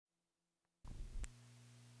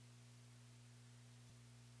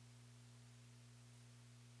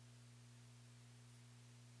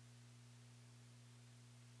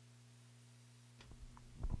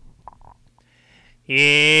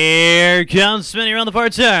Here comes spinning around the far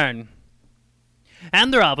turn.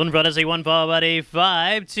 And they're off in front as a 1 followed by a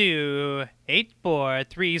 5, 2, 8, 4,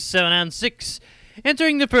 3, 7, and 6.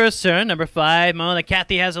 Entering the first turn, number 5, Mona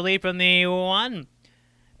Kathy has a lead from the 1,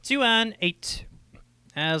 2, and 8.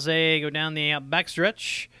 As they go down the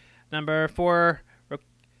backstretch, number 4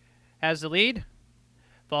 has the lead,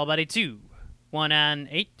 followed by the 2, 1, and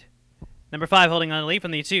 8. Number 5 holding on the lead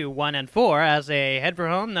from the 2, 1, and 4 as they head for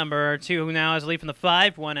home. Number 2 now has the lead from the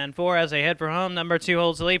 5, 1, and 4 as they head for home. Number 2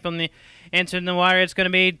 holds the lead from the entering the wire. It's going to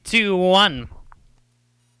be 2, 1.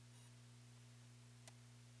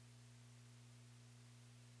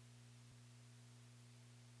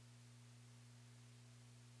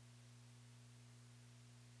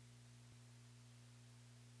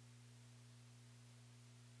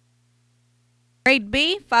 Grade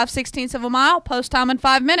B, 5/16 of a mile, post time in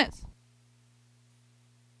 5 minutes.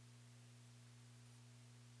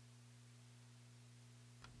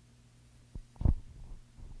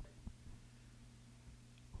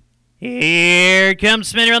 Here comes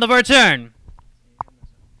spinning around the far turn.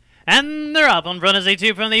 And they're off on front as they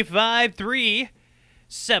 2 from the 5, 3,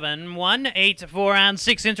 7, 1, 8, 4, and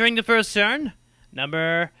 6 entering the first turn.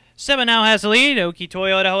 Number 7 now has the lead. Oki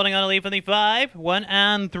Toyota holding on to the lead from the 5, 1,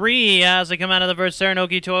 and 3 as they come out of the first turn.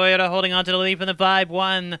 Oki Toyota holding on to the lead from the 5,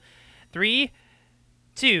 1, 3,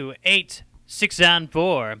 2, 8, 6, and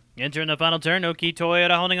 4. Entering the final turn, Oki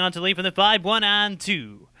Toyota holding on to the lead from the 5, 1, and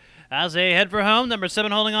 2. As they head for home, number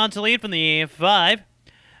 7 holding on to lead from the 5.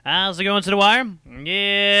 As they go into the wire,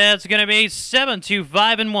 yeah, it's going to be 7, 2,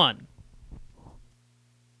 5, and 1.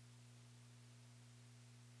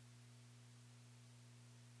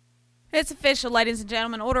 It's official, ladies and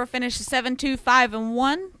gentlemen. Order of finish is 7, 2, 5, and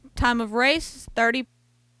 1. Time of race, 30.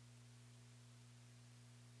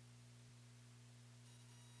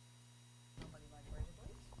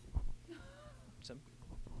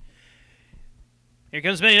 Here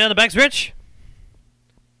comes spinning down the backstretch.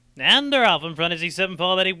 And they're off in front as the 7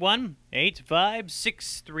 followed by 1, 8, 5,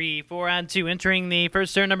 6, 3, 4, and 2. Entering the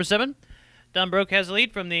first turn, number 7. Don Broke has the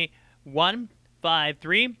lead from the 1, 5,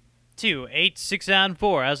 3, 2, 8, 6, and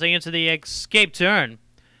 4 as they enter the escape turn.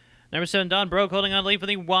 Number 7, Don Broke holding on to the lead from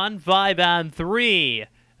the 1, 5, and 3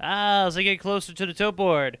 as they get closer to the tote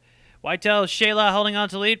board. Whitetail Shayla holding on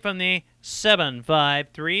to the lead from the 7, 5,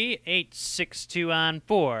 3, 8, 6, 2, and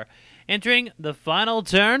 4. Entering the final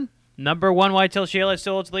turn, number 1, Whitetail Shayla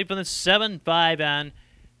still holds the lead from the 7, 5, and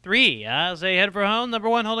 3 as they head for home. Number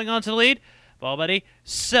 1 holding on to the lead, followed by the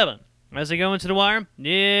 7. As they go into the wire,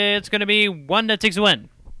 it's going to be 1 that takes a win.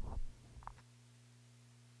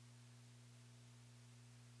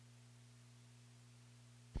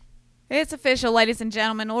 It's official, ladies and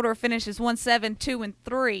gentlemen. Order of finish is 1, 7, 2, and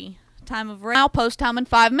 3. Time of race, now post time in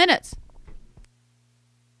 5 minutes.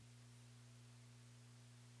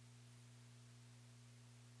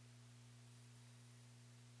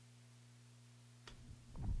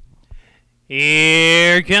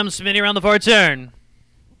 Here comes spinning around the far turn.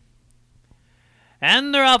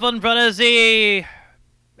 And they're off in front as the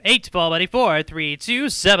 8 followed by 4, 3, 2,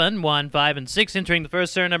 7, 1, 5, and 6. Entering the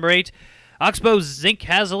first turn, number 8. Oxbow Zinc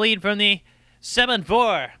has the lead from the 7,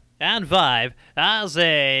 4, and 5 as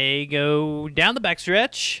they go down the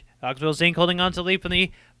backstretch. Oxbow Zinc holding on to the lead from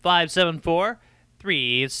the 5, 7, 4,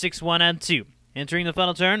 3, 6, 1, and 2. Entering the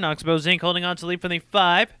final turn, Oxbow Zinc holding on to the lead from the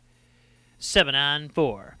 5, 7, and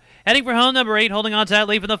 4. Heading for home, number 8 holding on to that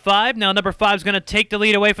lead from the 5. Now number 5 is going to take the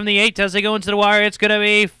lead away from the 8 as they go into the wire. It's going to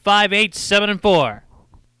be 5, 8, 7, and 4.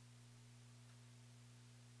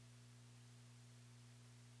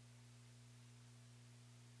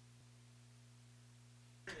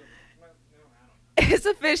 It's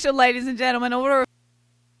official, ladies and gentlemen. Order.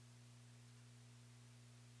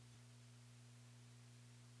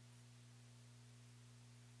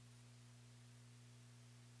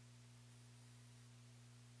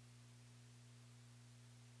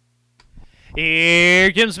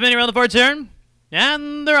 Here comes spinning around the far turn.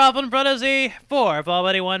 And they're off in front as the 4,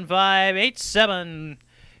 followed by 1, 5, 8, 7,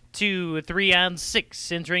 2, 3, and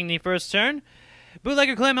 6. Entering the first turn.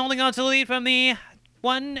 Bootlegger Clem holding on to the lead from the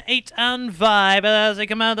 1, 8, and 5 as they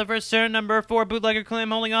come out of the first turn. Number 4, Bootlegger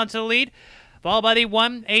Clem holding on to the lead, followed by the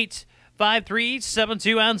 1, 8, 5, 3, 7,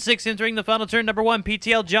 2, and 6. Entering the final turn, number 1,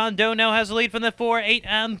 PTL John Doe now has the lead from the 4, 8,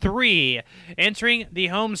 and 3. Entering the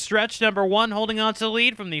home stretch, number 1 holding on to the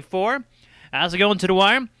lead from the 4. As they go into the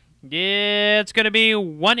wire, it's going to be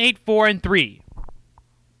 1, 8, 4, and 3.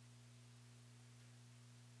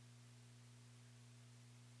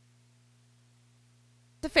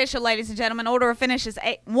 Official, ladies and gentlemen. Order of finish is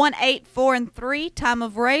 1, 8, 4, and 3. Time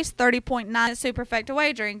of race, 30.9 superfecta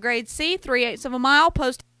wagering. Grade C, 3/8 of a mile.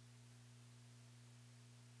 Post.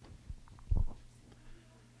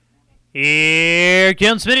 Here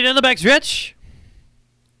comes Smitty down the backstretch.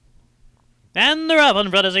 And they're up.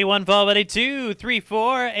 In front is a 1 fall ready 2, 3,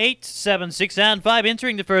 4, 8, 7, 6, and 5.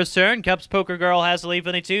 Entering the first turn, Cup's Poker Girl has the lead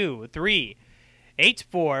for the 2, 3, 8,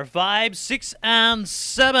 4, 5, 6, and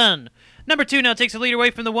 7. Number 2 now takes the lead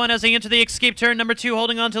away from the 1 as they enter the escape turn. Number 2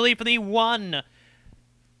 holding on to lead for the 1,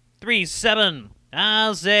 3, 7.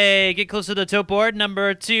 As they get closer to the top board,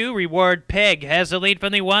 number 2, Reward Peg, has the lead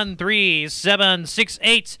from the 1, 3, 7, 6,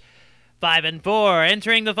 8, 5, and 4.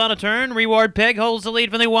 Entering the final turn, Reward Peg holds the lead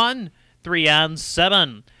from the 1, 3, and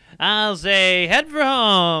 7. As they head for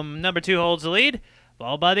home, number 2 holds the lead,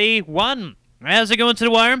 followed by the 1. As they go into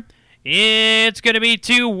the wire, it's going to be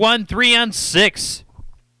 2, 1, 3, and 6.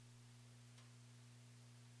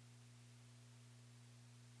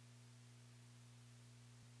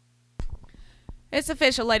 It's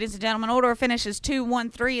official, ladies and gentlemen. Order of finish is 2, 1,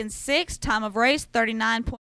 3, and 6. Time of race, 39.